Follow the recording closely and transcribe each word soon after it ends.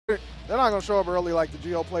They're not going to show up early like the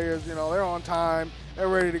Geo players. You know, they're on time. They're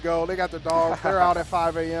ready to go. They got their dogs. They're out at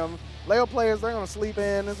 5 a.m. Leo players, they're going to sleep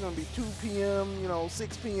in. It's going to be 2 p.m., you know,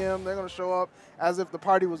 6 p.m. They're going to show up as if the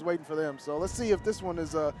party was waiting for them. So let's see if this one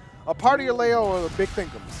is a partier Leo or the big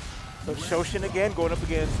thinkums. So Shoshin again going up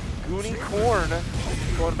against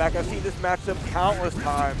Gooniekorn. Going back, I've seen this matchup countless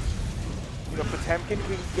times. You know, Potemkin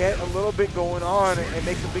can get a little bit going on and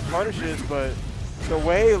make some big punishes, but the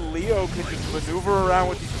way Leo can just maneuver around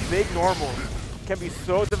with these big normals can be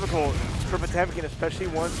so difficult for Potemkin, especially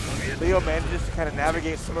once Leo manages to kind of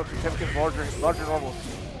navigate some of Potemkin's larger normals.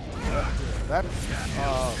 That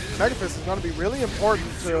Mega Fist is going to be really important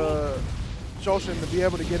to Shoshin to be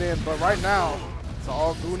able to get in, but right now, it's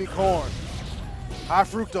all Gooniekorn. High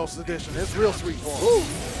fructose edition. It's real sweet for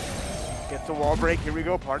him. Gets a wall break. Here we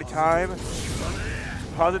go. Party time.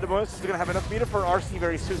 Positive bonus is going to have enough meter for RC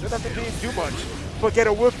very soon. Doesn't have to do much, but get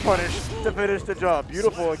a whiff punish to finish the job.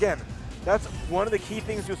 Beautiful. Again, that's one of the key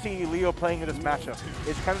things you'll see Leo playing in this matchup.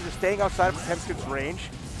 Is kind of just staying outside of Potemkin's range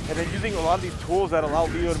and then using a lot of these tools that allow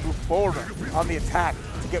Leo to move forward on the attack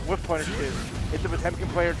to get whiff punishes if the Potemkin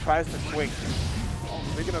player tries to swing.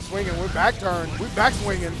 Speaking of swinging, we're back turn. We're back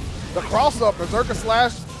swinging. The cross up, Berserker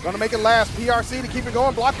Slash, gonna make it last. PRC to keep it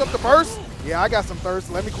going, blocked up the burst. Yeah, I got some thirst,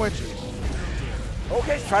 let me quench it.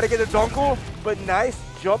 Okay, try to get a dunkle, but nice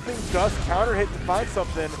jumping dust counter hit to find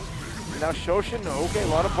something. Now Shoshin, okay, a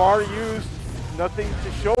lot of bar used, nothing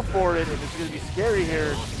to show for it, and it's gonna be scary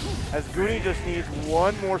here as Goonie just needs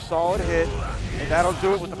one more solid hit, and that'll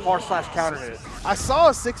do it with the far slash counter hit. I saw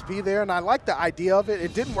a 6P there, and I like the idea of it.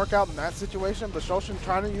 It didn't work out in that situation, but Shoshin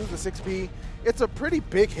trying to use the 6P. It's a pretty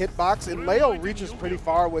big hitbox, and Leo reaches pretty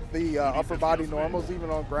far with the upper body normals, even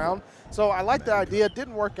on ground. So I like the idea. It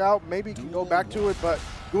didn't work out. Maybe you can go back to it, but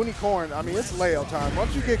Gooniekorn, I mean, it's Leo time.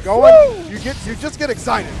 Once you get going, you just get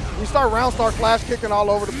excited. You start round, start flash kicking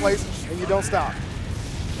all over the place, and you don't stop.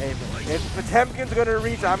 Hey, if Potemkin's going to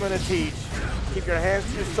reach, I'm going to teach. Keep your hands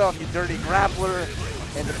to yourself, you dirty grappler.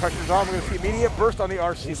 And the pressure's on. We're going to see immediate burst on the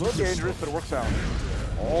RC. A little dangerous, but it works out.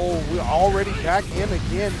 Oh, we're already back in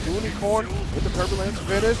again. Gooniekorn with the turbulence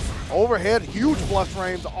finish. Overhead, huge flush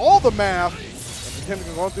frames, all the math. And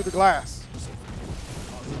Potemkin going through the glass.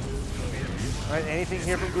 All right, anything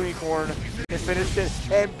here from Gooniekorn. They finished it.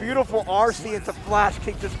 And beautiful RC into flash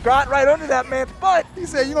kick. Just got right under that man's butt. He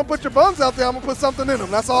said, you're going to put your buns out there, I'm going to put something in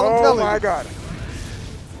them. That's all I'm telling you. Oh, my God.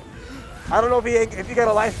 I don't know if he got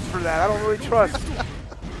a license for that. I don't really trust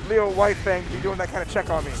Leo Whitefang to be doing that kind of check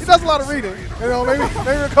on me. He does a lot of reading. You know, maybe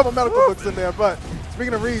a couple medical books in there. But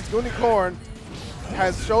speaking of reads, Gooniekorn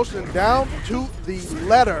has Shoshin down to the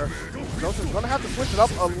letter. Shoshin's going to have to switch it up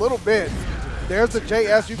a little bit. There's the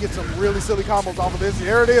JS. You get some really silly combos off of this.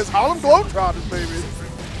 Here it is. Harlem Globetrotters, baby.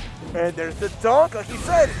 And there's the dunk, like he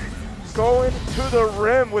said. Going to the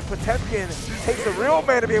rim with Potemkin. Takes a real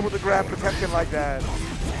man to be able to grab Potemkin like that.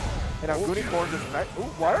 And now Gooniekorn just,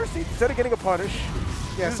 YRC, instead of getting a punish,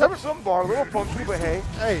 yeah, some bar, a little funky, but hey.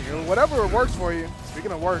 Hey, whatever works for you.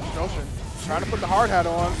 Speaking of work, Shoshin trying to put the hard hat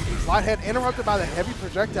on. Slide head interrupted by the heavy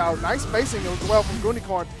projectile. Nice spacing as well from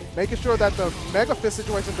Gooniekorn, making sure that the Mega Fist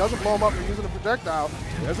situation doesn't blow him up for using the projectile.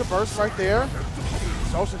 There's a burst right there.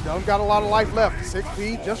 Shoshin doesn't got a lot of life left.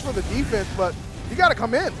 6P just for the defense, but you got to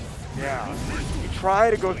come in. Yeah, you try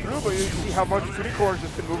to go through, but you see how much Gooniekorn's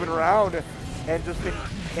just been moving around and just been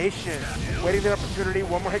patient, waiting the opportunity.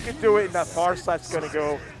 One more hit can do it, and that far slash is going to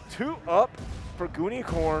go 2 up for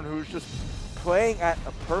Gooniekorn, who's just playing at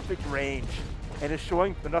a perfect range and is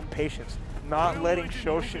showing enough patience, not letting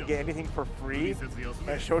Shoshin get anything for free.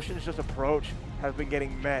 And Shoshin's just approach has been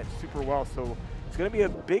getting met super well. So it's going to be a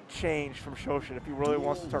big change from Shoshin if he really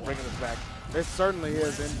wants to start bringing this back. It certainly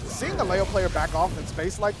is, and seeing a Leo player back off in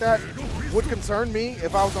space like that would concern me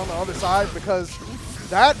if I was on the other side, because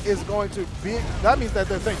that is going to be, that means that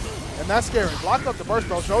they're thinking, and that's scary. Blocked up the burst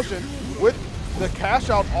though, Shoshin with the cash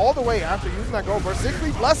out all the way after using that gold burst.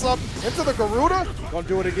 6B bless up into the Garuda, gonna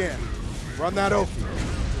do it again. Run that Oki.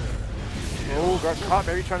 Oh, got caught,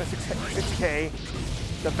 maybe trying to 6K.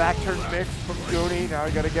 The back turn mix from Goonie. Now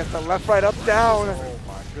you gotta get the left, right, up, down. Oh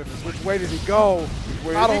my goodness, which way did he go?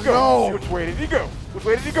 I don't know. Which way did he go? Which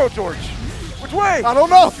way did he go, George? Which way? I don't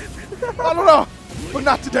know. I don't know, but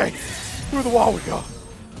not today. Through the wall we go.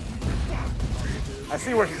 I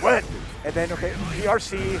see where he went. And then, okay,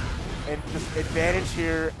 PRC and just advantage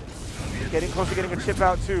here. Getting close to getting a chip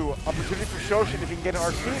out too. Opportunity for Shoshin if he can get an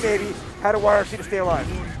RC maybe. How to YRC to stay alive.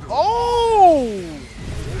 Oh!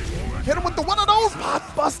 Hit him with the one of those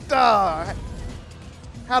pot buster.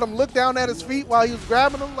 Had him look down at his feet while he was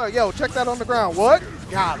grabbing him. Like, yo, check that on the ground. What?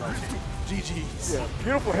 Got him. GG's. Yeah,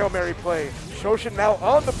 beautiful Hail Mary play. Shoshin now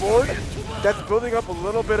on the board. That's building up a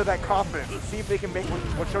little bit of that confidence. Let's see if they can make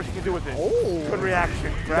what Shoshin can do with it. Oh. Good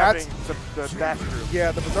reaction, grabbing the dash through.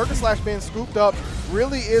 Yeah, the Berserker Slash being scooped up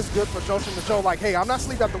really is good for Shoshin to show, like, hey, I'm not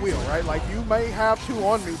asleep at the wheel, right? Like, you may have 2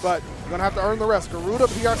 on me, but you're going to have to earn the rest. Garuda,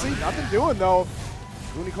 PRC, nothing doing, though.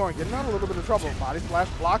 Gooniekorn getting out a little bit of trouble. Body Splash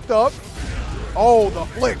blocked up. Oh, the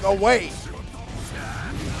flick away.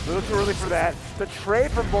 A little too early for that. The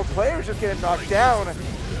trade from both players just getting knocked down.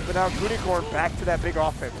 But now Gooniekorn back to that big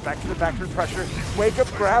offense, back to the backroom pressure. Wake up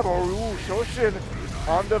grab. Oh, ooh, Shoshin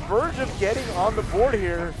on the verge of getting on the board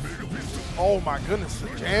here. Oh my goodness, the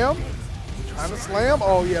jam. Trying to slam.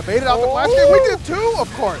 Oh yeah, baited out the flash game. We did too,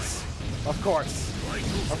 of course. Of course.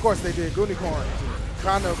 Of course they did. Gooniekorn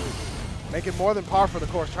trying to make it more than par for the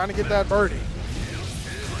course, trying to get that birdie.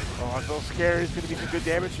 Oh, it's so scary. It's going to be some good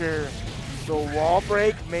damage here. The wall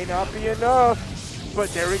break may not be enough. But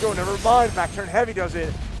there we go, never mind. Back turn heavy does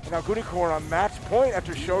it. And now Gooniekorn on match point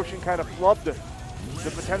after Shoshin kind of flubbed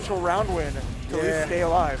the potential round win to at least stay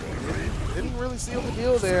alive. Didn't really seal the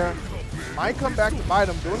deal there. Might come back to bite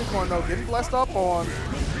him. Gooniekorn, though, getting blessed up on.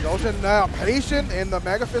 Shoshin now patient, and the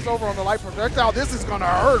Mega Fist over on the light projectile. This is going to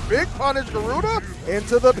hurt. Big punish, Garuda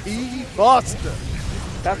into the P-Bust.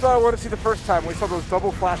 That's what I wanted to see the first time when we saw those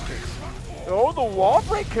double flash kicks. Oh, the wall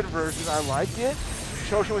break conversion, I like it.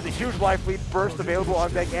 Shoshin with a huge life lead, burst available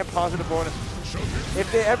on deck, and positive bonus.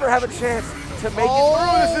 If they ever have a chance to make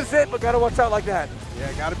it through, this is it, but gotta watch out like that.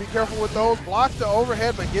 Yeah, gotta be careful with those. Blocked the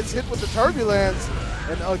overhead, but gets hit with the turbulence.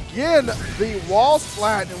 And again, the wall's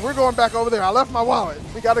flat, and we're going back over there. I left my wallet.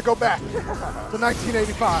 We gotta go back to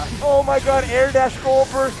 1985. Oh my God, air dash goal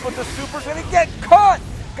burst, but the super's gonna get caught.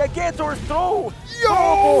 Gigantor's throw.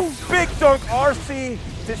 Yo! Big dunk, RC.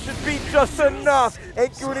 This should be just enough. And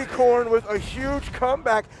Gooniekorn with a huge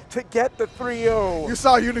comeback to get the 3-0. You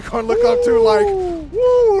saw Unicorn look up too, like,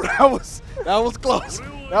 woo, that was close.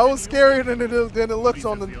 That was scarier than it looks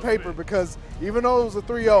on the paper, because even though it was a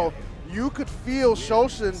 3-0, you could feel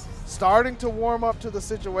Shoshin starting to warm up to the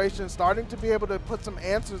situation, starting to be able to put some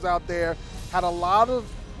answers out there. Had a lot of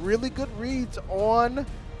really good reads on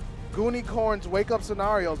Gooniekorn's wake-up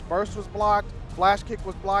scenarios. Burst was blocked, flash kick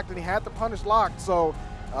was blocked, and he had the punish locked. So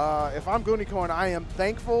if I'm Gooniekorn, I am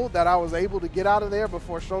thankful that I was able to get out of there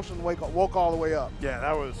before Shoshin woke all the way up. Yeah,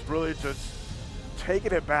 that was really just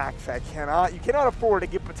taking it back. You cannot afford to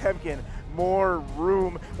give Potemkin more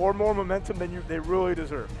room or more momentum than they really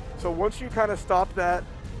deserve. So once you kind of stop that,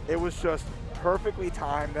 it was just perfectly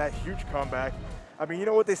timed, that huge comeback. I mean, you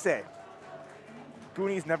know what they say,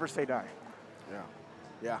 Goonies never say die.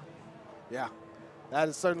 Yeah. That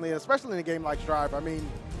is certainly, especially in a game like Strive, I mean,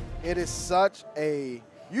 it is such a,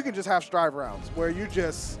 you can just have Strive rounds where you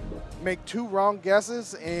just make 2 wrong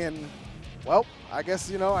guesses and, well, I guess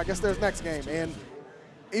there's next game. And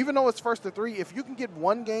even though it's first to 3, if you can get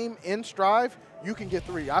 1 game in Strive, you can get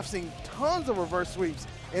 3. I've seen tons of reverse sweeps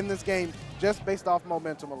in this game just based off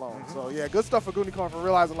momentum alone. So yeah, good stuff for Gooniekorn for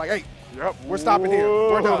realizing, like, hey, we're stopping here.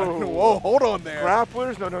 We're done. Whoa, hold on there.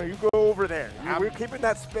 Grapplers, no, you go over there. We're keeping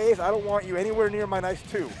that space. I don't want you anywhere near my nice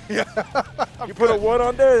 2. Yeah. You put a 1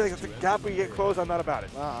 on there, the gap will get closed. I'm not about it.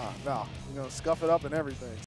 No, scuff it up and everything.